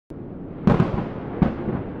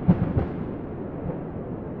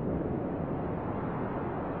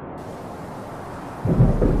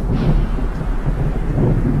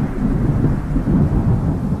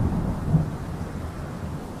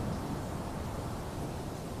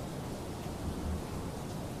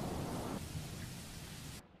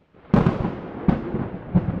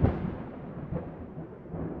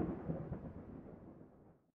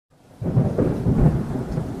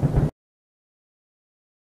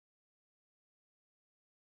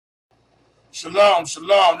Shalom,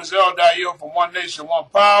 shalom. This is El Dayo from One Nation, One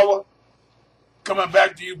Power. Coming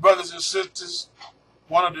back to you, brothers and sisters,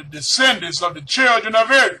 one of the descendants of the children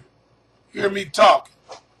of Israel. Hear me talking.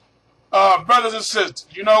 Brothers and sisters,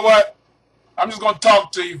 you know what? I'm just going to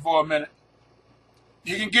talk to you for a minute.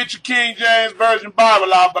 You can get your King James Version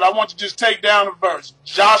Bible out, but I want you to just take down the verse.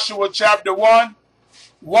 Joshua chapter 1,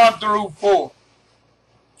 1 through 4.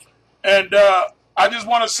 And I just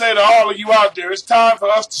want to say to all of you out there, it's time for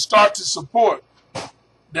us to start to support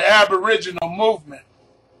the Aboriginal movement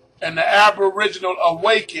and the Aboriginal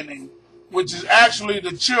awakening, which is actually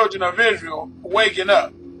the children of Israel waking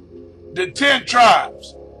up. The 10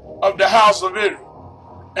 tribes of the house of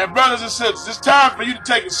Israel. And brothers and sisters, it's time for you to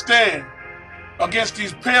take a stand against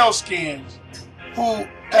these pale skins who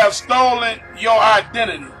have stolen your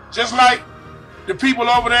identity. Just like the people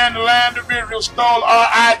over there in the land of Israel stole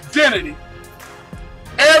our identity.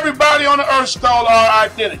 Everybody on the earth stole our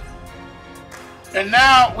identity. And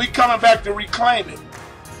now we coming back to reclaim it.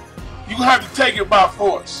 You're going to have to take it by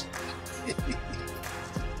force.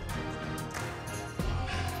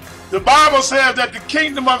 The Bible says that the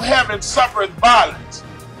kingdom of heaven suffereth violence,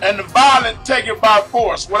 and the violent take it by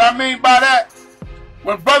force. What I mean by that,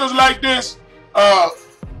 when brothers like this,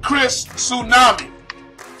 Chris Tsunami,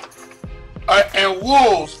 and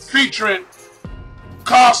Wolves featuring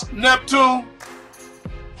Cost Neptune,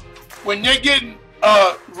 when you're getting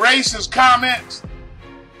racist comments,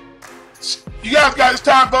 you guys got, it's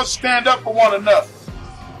time for us to stand up for one another.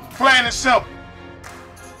 Plain and simple.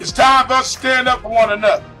 It's time for us to stand up for one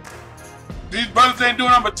another. These brothers ain't doing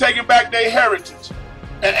nothing but taking back their heritage.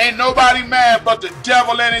 And ain't nobody mad but the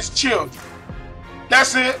devil and his children.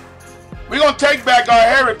 That's it. We're going to take back our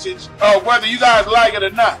heritage, whether you guys like it or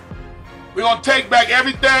not. We're going to take back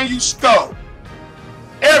everything you stole.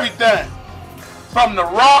 Everything. From the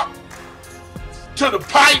rock, to the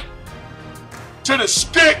pipe, to the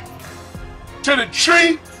stick, to the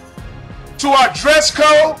tree, to our dress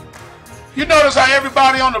code. You notice how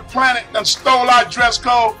everybody on the planet done stole our dress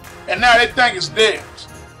code, and now they think it's theirs.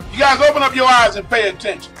 You guys open up your eyes and pay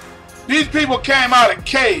attention. These people came out of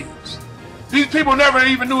caves. These people never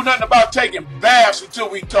even knew nothing about taking baths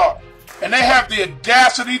until we taught. And they have the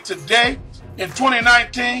audacity today, in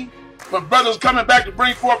 2019, when brothers coming back to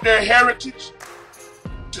bring forth their heritage,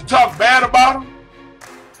 to talk bad about them.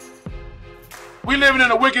 We living in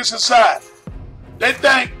a wicked society. They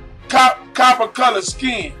think copper colored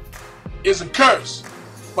skin is a curse.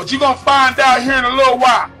 But you're going to find out here in a little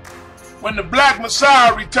while, when the black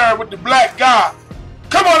Messiah return with the black God.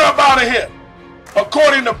 Come on up out of here.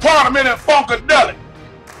 According to Parliament and Funkadelic,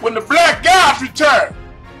 when the black gods return,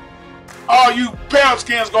 all you pale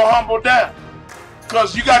skins gonna humble down.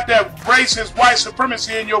 Because you got that racist white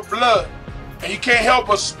supremacy in your blood. And you can't help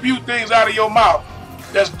but spew things out of your mouth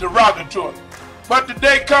that's derogatory. But the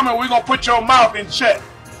day coming, we're gonna put your mouth in check.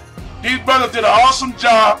 These brothers did an awesome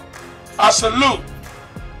job. I salute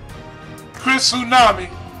Chris Tsunami,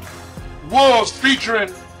 Wolves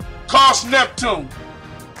featuring Cost Neptune.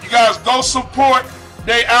 You guys go support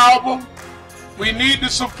their album. We need to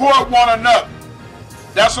support one another.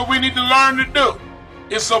 That's what we need to learn to do,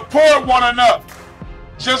 is support one another.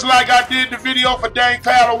 Just like I did the video for Dane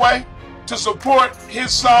Calloway to support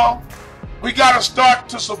his song, we got to start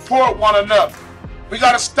to support one another. We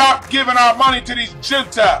got to stop giving our money to these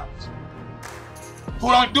Gentiles who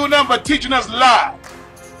don't do nothing but teaching us lies.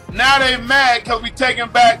 Now they mad because we taking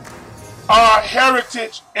back our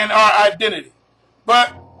heritage and our identity.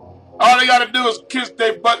 But all they got to do is kiss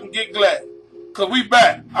their butt and get glad. Because we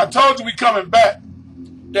back. I told you we coming back.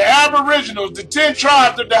 The Aboriginals, the 10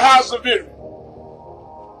 tribes of the house of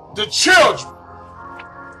Israel, the children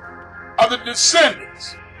of the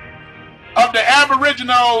descendants of the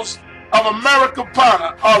Aboriginals of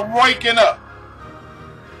Americana are waking up.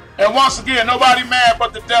 And once again, nobody mad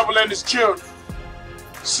but the devil and his children.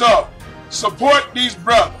 So, support these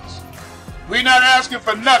brothers. We're not asking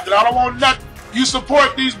for nothing. I don't want nothing. You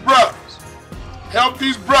support these brothers. Help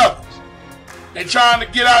these brothers. They're trying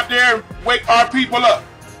to get out there and wake our people up.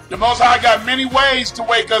 The Most High got many ways to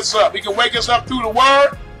wake us up. He can wake us up through the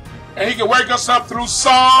word, and he can wake us up through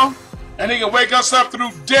song, and he can wake us up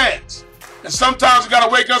through dance. And sometimes he got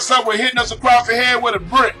to wake us up with hitting us across the head with a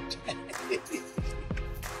brick.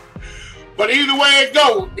 But either way it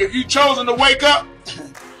goes, if you chosen to wake up,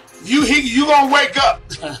 you gonna wake up.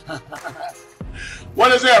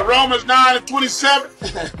 What is that? Romans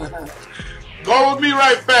 9:27. Go with me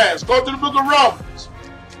right fast. Go to the book of Romans.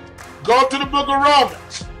 Go to the book of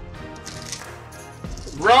Romans.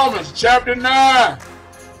 Romans chapter 9.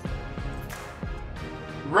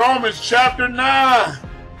 Romans chapter 9.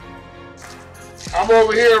 I'm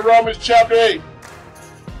over here in Romans chapter 8.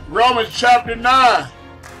 Romans chapter 9.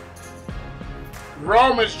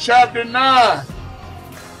 Romans chapter 9.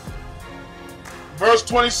 Verse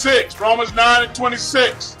 26. Romans 9 and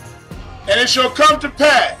 26. And it shall come to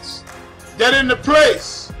pass that in the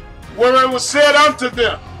place where it was said unto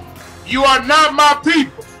them, you are not my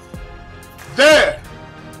people, there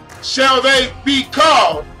shall they be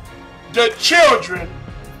called the children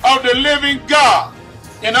of the living God.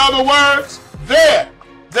 In other words, there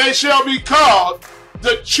they shall be called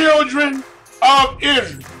the children of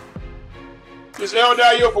Israel. This is El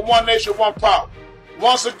Dayo for One Nation, One Power.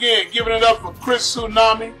 Once again, giving it up for Chris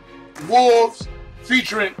Tsunami, Wolves,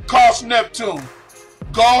 featuring Cost Neptune.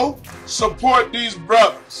 Go support these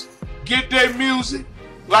brothers. Get their music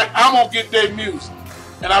like I'm gonna get their music.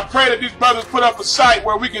 And I pray that these brothers put up a site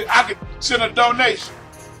where I can send a donation.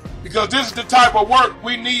 Because this is the type of work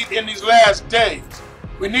we need in these last days.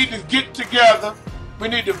 We need to get together. We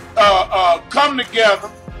need to come together.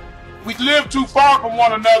 We live too far from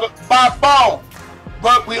one another by phone.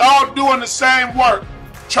 But we all doing the same work,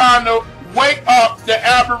 trying to wake up the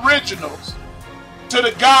Aboriginals to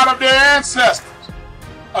the God of their ancestors.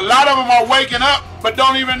 A lot of them are waking up, but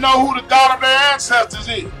don't even know who the God of their ancestors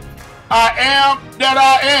is. I am that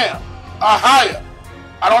I am, Ahia.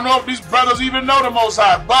 I don't know if these brothers even know the Most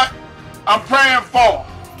High, but I'm praying for them.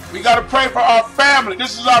 We got to pray for our family.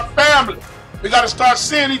 This is our family. We got to start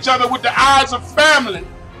seeing each other with the eyes of family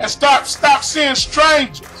and stop seeing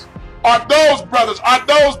strangers. Are those brothers? Are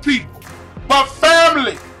those people? But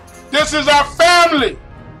family. This is our family.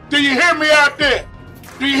 Do you hear me out there?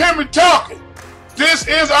 Do you hear me talking? This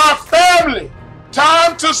is our family.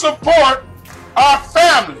 Time to support our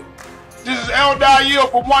family. This is El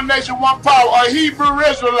Dayo for One Nation, One Power, a Hebrew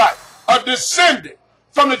Israelite, a descendant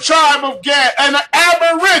from the tribe of Gad, and an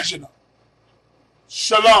Aboriginal.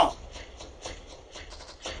 Shalom.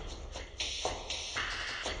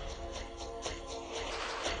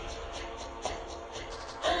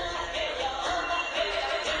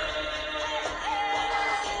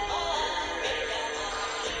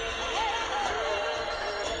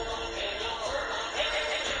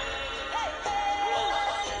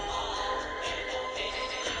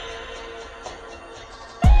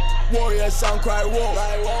 Warrior sound cry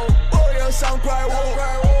whoa. Warrior sound cry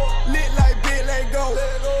whoa. Lit like big, let go.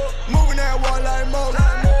 Moving that wall like Mo.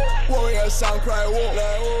 Warrior sound cry whoa.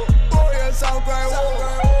 Warrior sound cry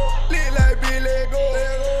whoa. Lit like big, let go.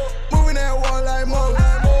 Moving that wall like Mo.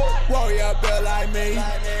 Warrior built like me.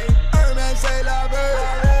 Earthman say la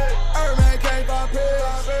bird. Earthman can't find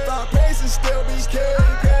pace. Find pace and still be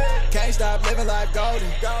king. Can't stop living like golden.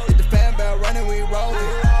 Hit the fan bell running, we rollin'.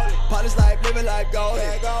 Polished life, living like golden.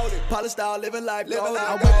 Polished style, living like golden.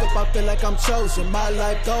 I wake up, I feel like I'm chosen. My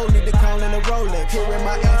life gold, need the crown and the Rolex. Hearing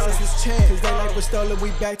my ancestors chant, cause they like was stolen,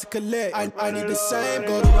 we back to collect. I need the same,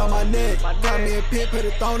 gold around my neck. Got me a pin, put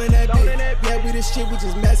a thorn in that bitch. Yeah, we this shit, we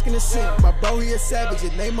just masking the sin. My bro, he a savage,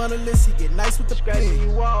 his name on the list, he get nice with the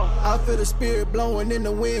pen. I feel the spirit blowing in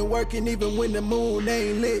the wind, working even when the moon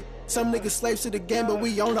ain't lit. Some niggas slaves to the game, but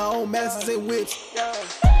we own our own masters and whips.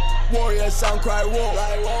 Warrior sound cry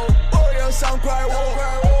whoa. Warrior sound cry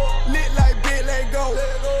whoa. Lit like big, let go.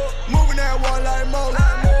 Moving that wall like Mo.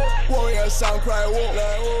 Warrior sound cry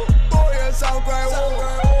whoa. Warrior sound cry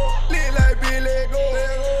whoa. Lit like big, let go.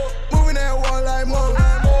 Moving that wall like Mo.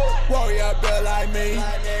 Warrior built like me.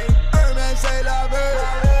 Earthman say la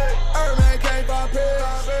bird. Earthman can't find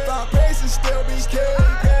pace. Find pace and still be king.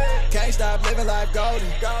 Can't stop living like golden.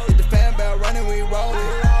 Hit the fan bell running, we rollin'.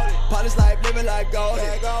 Polished life, living like golden.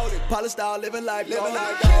 Polished style, living like golden.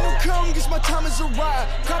 Kingdom come, guess my time has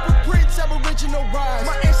arrived. Copper prince, Aboriginal rise.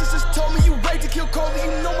 My ancestors told me you ready to kill Coley.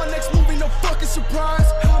 You know my next move ain't no fucking surprise.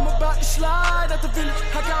 I'm about to slide at the village.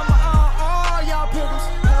 I got my eye on y'all pilgrims.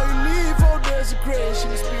 All you need for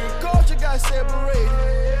desecration. Spirit culture got separated.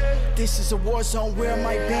 This is a war zone where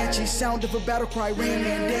my banshee sound of a battle cry, raining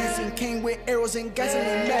and dancing. Came with arrows and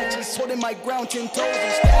gasoline matches, holding my ground 10 toes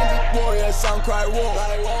and standing. Warrior sound cry whoa.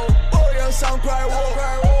 Warrior sound cry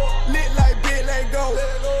whoa. Lit like big, let go.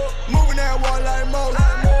 Moving that wall like Mo.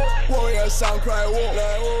 Warrior sound cry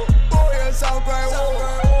whoa. Warrior sound cry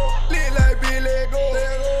whoa. Lit like big, let go.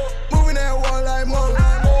 Moving that wall like Mo.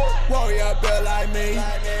 Warrior built like me.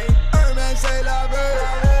 Earthman say la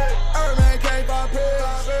bird. Earthman can't find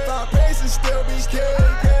pace. Find pace and still be king.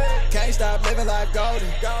 Can't stop living like golden.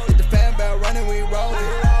 Hit the fan bell running, we rollin'.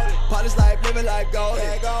 Polished life, living like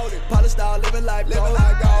golden. Polished style, living like golden.